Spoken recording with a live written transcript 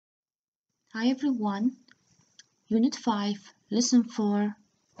Hi everyone, Unit 5, Lesson 4,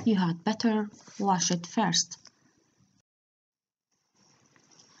 you had better wash it first.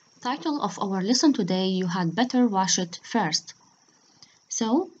 Title of our lesson today, you had better wash it first.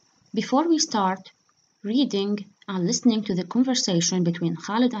 So, before we start reading and listening to the conversation between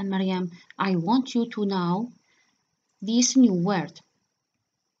Khalid and Maryam, I want you to know this new word.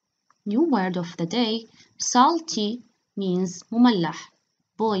 New word of the day, salty means مملح,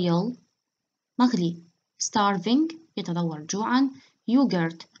 boil مغلي, starving يتدور جوعاً,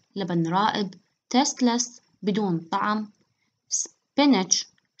 yogurt لبن رائب, tasteless بدون طعم, spinach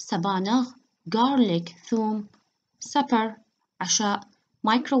سبانغ, garlic ثوم, supper عشاء,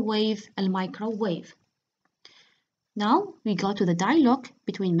 microwave الميكروويف. Now we go to the dialogue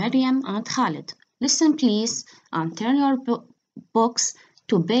between Maryam and Khalid. Listen please and turn your books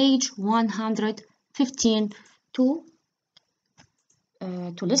to page 115 to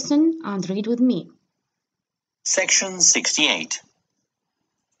listen and read with me. Section 68.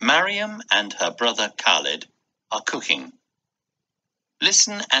 Maryam and her brother Khalid are cooking.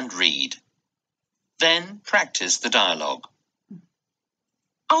 Listen and read. Then practice the dialogue.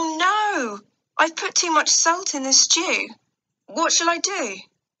 Oh no! I've put too much salt in the stew. What shall I do?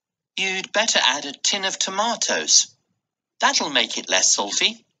 You'd better add a tin of tomatoes. That'll make it less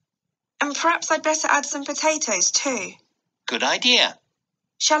salty. And perhaps I'd better add some potatoes too. Good idea.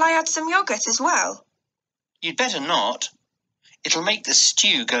 Shall I add some yogurt as well? You'd better not. It'll make the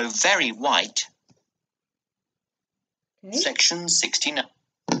stew go very white. Okay. Section 69.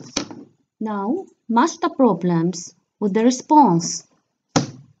 Now, match the problems with the response.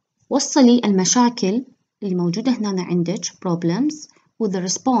 وصلي المشاكل اللي موجودة هنا عندك problems with the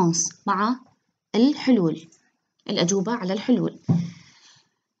response مع الحلول. الأجوبة على الحلول.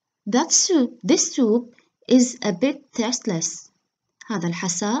 This soup is a bit tasteless. هذا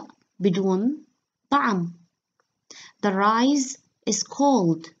الحساء بدون طعم. The rice is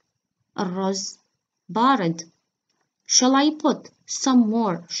cold. الرز بارد. Shall I put some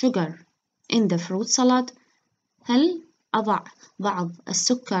more sugar in the fruit salad? هل أضع بعض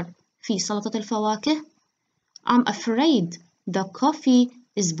السكر في سلطة الفواكه؟ I'm afraid the coffee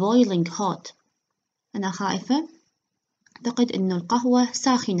is boiling hot. أنا خائفة. أعتقد إنه القهوة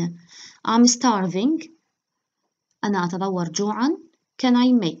ساخنة. I'm starving. أنا أتذور جوعاً. Can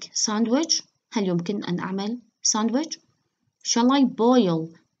I make sandwich? هل يمكن أن أعمل sandwich? Shall I boil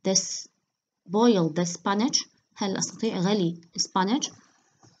the spinach? هل أستطيع غلي السبانيش؟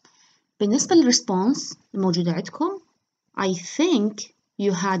 بالنسبة للريسبونس الموجودة عندكم I think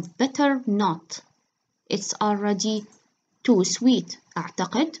you had better not. It's already too sweet.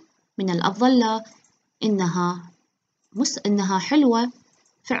 أعتقد من الأفضل لا. إنها حلوة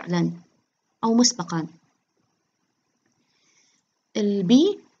فعلا أو مسبقا.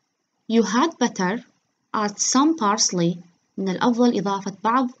 البي You had better add some parsley. من الأفضل إضافة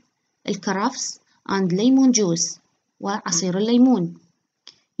بعض الكرفس and lemon juice وعصير الليمون.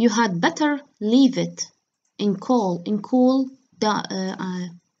 You had better leave it to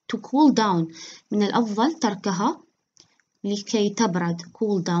cool down. من الأفضل تركها لكي تبرد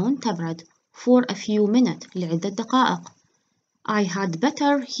cool down تبرد for a few minutes لعدة دقائق. I had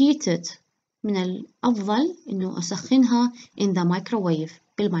better heat it. من الأفضل إنه أسخنها in the microwave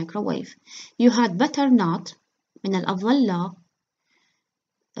بالميكروويف. You had better not. من الأفضل لا.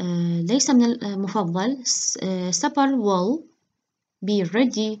 ليس من المفضل. Supper will be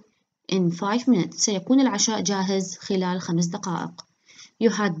ready in 5 minutes. سيكون العشاء جاهز خلال 5 دقائق. You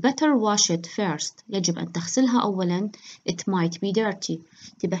had better wash it first. يجب أن تغسلها أولاً. It might be dirty.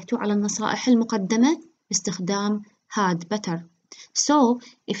 انتبهتوا على النصائح المقدمة باستخدام had better. So,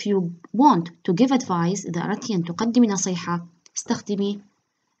 if you want to give advice, إذا أردت أن تقدمي نصيحة استخدمي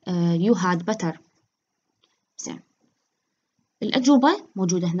you had better. زين. الأجوبة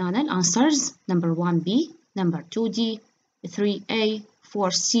موجودة هنا. الأنسرز number 1B, number 2D, 3A,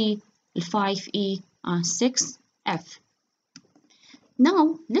 4C, 5E, and 6F.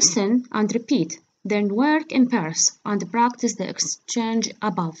 Now listen and repeat. Then work in pairs and practice the exchange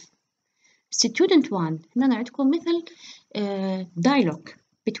above. Student 1 هنا عندكم مثل dialogue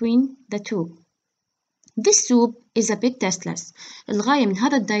between the two. This soup is a bit tasteless. الغاية من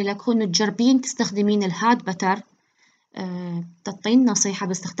هذا الدايلوج هو إنه تجربين تستخدمين الهاد بتر. تعطين نصيحة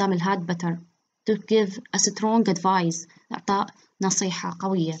باستخدام الهاد بتر. To give a strong advice. إعطاء نصيحة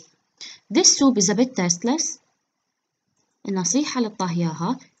قوية. This soup is a bit tasteless. النصيحة اللي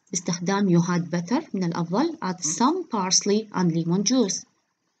طاهياها باستخدام you had better من الأفضل add some parsley and lemon juice.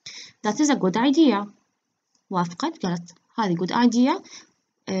 That is a good idea. وافقت قالت هذه good idea.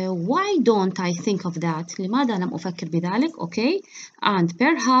 Why don't I think of that? لماذا لم أفكر بذلك؟ Okay. And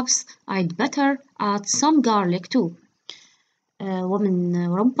perhaps I'd better add some garlic too. ومن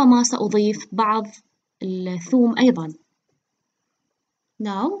ربما سأضيف بعض الثوم أيضا.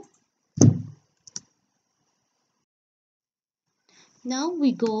 Now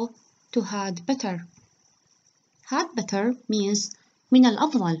we go to had better. Had better means من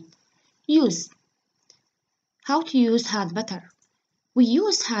الأفضل. Use. How to use had better? We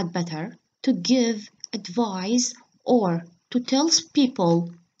use had better to give advice or to tell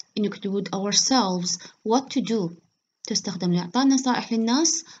people, include ourselves, what to do. تستخدم لإعطاء نصائح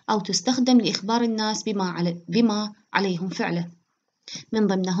للناس أو تستخدم لإخبار الناس بما عليهم فعله. من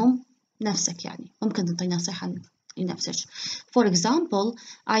ضمنهم نفسك يعني. ممكن تعطي نصيحة لنفسك. For example,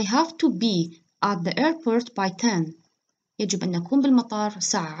 I have to be at the airport by 10. يجب أن أكون بالمطار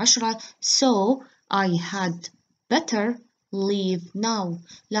الساعة 10. So I had better leave now.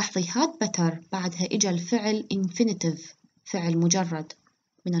 لاحظي had better بعدها إجا الفعل infinitive فعل مجرد.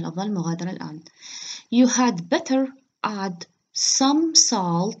 من الأفضل المغادرة الآن. You had better add some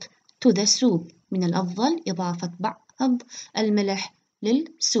salt to the soup. من الأفضل إضافة بعض الملح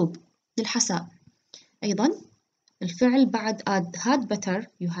للسوب للحساء. أيضا الفعل بعد add had better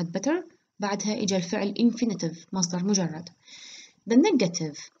you had better بعدها إجا الفعل infinitive مصدر مجرد. The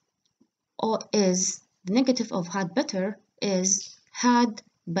negative of had better is had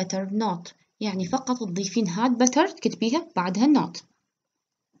better not. يعني فقط تضيفين had better تكتبيها بعدها not.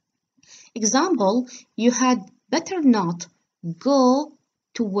 Example, you had better not go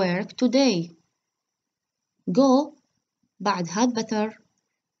to work today. Go بعد had better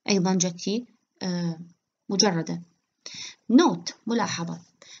أيضا جتي مجردة. Note ملاحظة.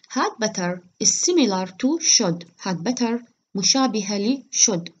 Had better is similar to should. Had better مشابهة ل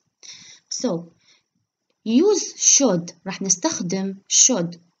should. So use should راح نستخدم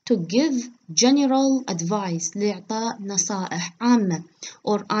should to give general advice لإعطاء نصائح عامة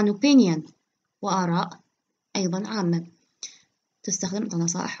or an opinion وآراء أيضا عامة. تستخدم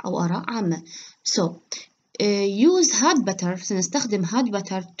نصائح أو آراء عامة. So use had better سنستخدم had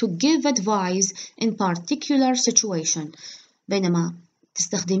better to give advice in particular situation. بينما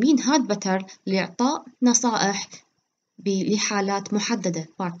تستخدمين had better لإعطاء نصائح لحالات محددة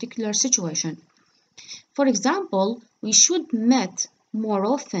particular situation. For example, we should meet more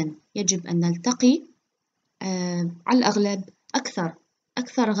often. يجب أن نلتقي على الأغلب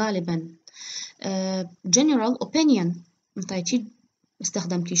أكثر غالبا. General opinion انطيتي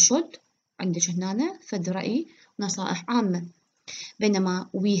استخدمتي should عندك هنا فد رأي نصائح عامة. بينما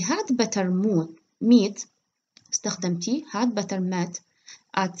we had better meet استخدمتي had better met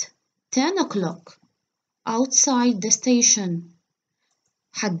at 10 o'clock outside the station.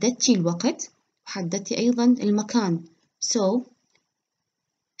 حددتي الوقت وحددتي أيضا المكان. So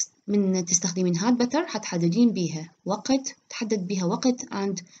من تستخدمين had better حتحددين بيها وقت تحدد بيها وقت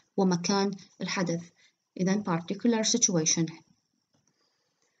and ومكان الحدث. إذن particular situation.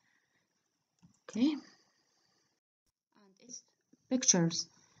 Okay. And its pictures.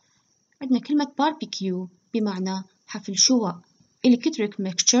 عندنا كلمة barbecue بمعنى حفل شواء. electric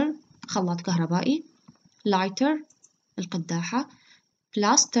mixture خلاط كهربائي. lighter القداحة.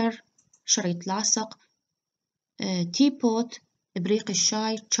 plaster شريط لاصق. teapot إبريق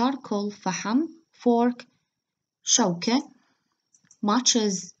الشاي. charcoal فحم. fork شوكة.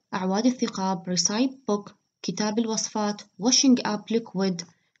 matches أعواد الثقاب. recipe book كتاب الوصفات. washing up liquid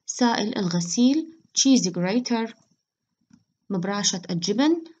سائل الغسيل. cheese grater مبراشة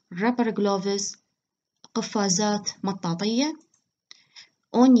الجبن. rubber gloves قفازات مطاطية.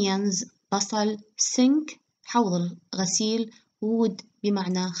 onions بصل. sink حوض الغسيل. wood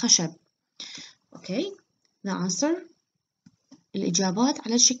بمعنى خشب. Okay, the answer الإجابات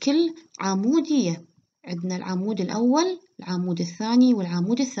على شكل عمودية. عندنا العمود الأول العمود الثاني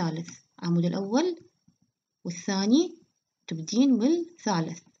والعمود الثالث. العمود الأول والثاني تبدين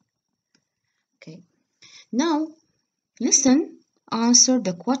بالثالث. Okay, now listen, answer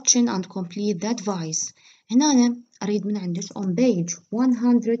the question and complete the advice. هنا أنا أريد من عندك on page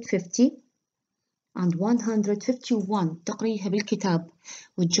 150 and 151 تقريها بالكتاب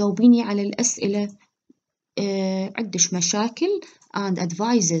وتجاوبيني على الأسئلة. عندش مشاكل and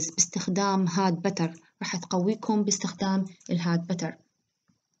advices باستخدام had better راح تقويكم باستخدام had better.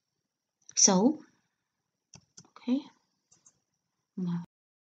 So okay.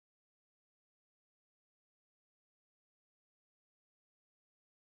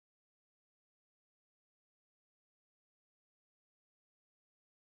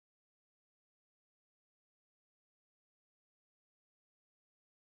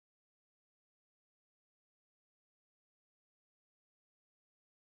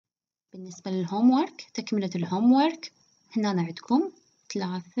 بالنسبة للهومورك، تكملة الهومورك، هنا عندكم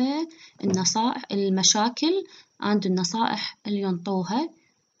 3 النصائح المشاكل and النصائح اللي ينطوها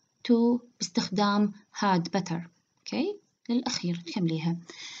باستخدام had better. اوكي للأخير تكمليها.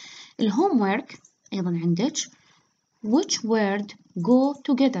 الهومورك أيضا عندك which word go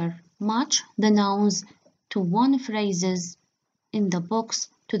together match the nouns to one phrases in the box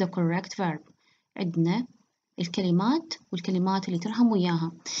to the correct verb. عندنا الكلمات والكلمات اللي ترهم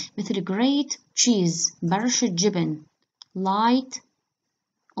وياها مثل great cheese برشة جبن light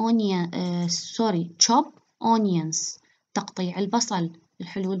chop onions تقطيع البصل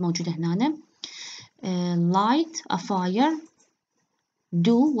الحلو الموجودة هنا light a fire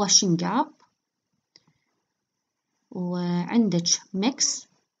do washing up وعندك mix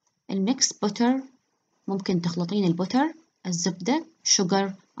الميكس butter ممكن تخلطين البوتر الزبدة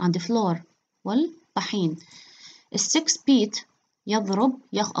sugar and flour والطحين. السكس بيت يضرب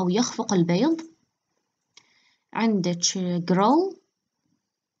أو يخفق البيض. عندك grill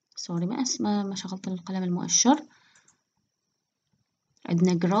سوري ما شغلت القلم المؤشر.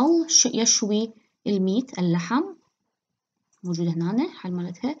 عندنا grill يشوي الميت اللحم موجودة هنا حال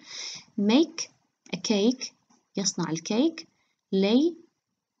مالتها. make a cake يصنع الكيك. lay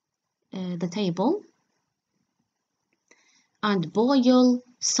the table and boil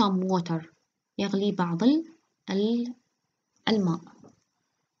some water يغلي بعض الماء.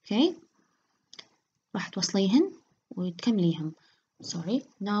 okay راح توصليهن وتكمليهم. sorry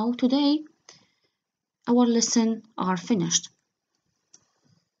now today our lesson are finished.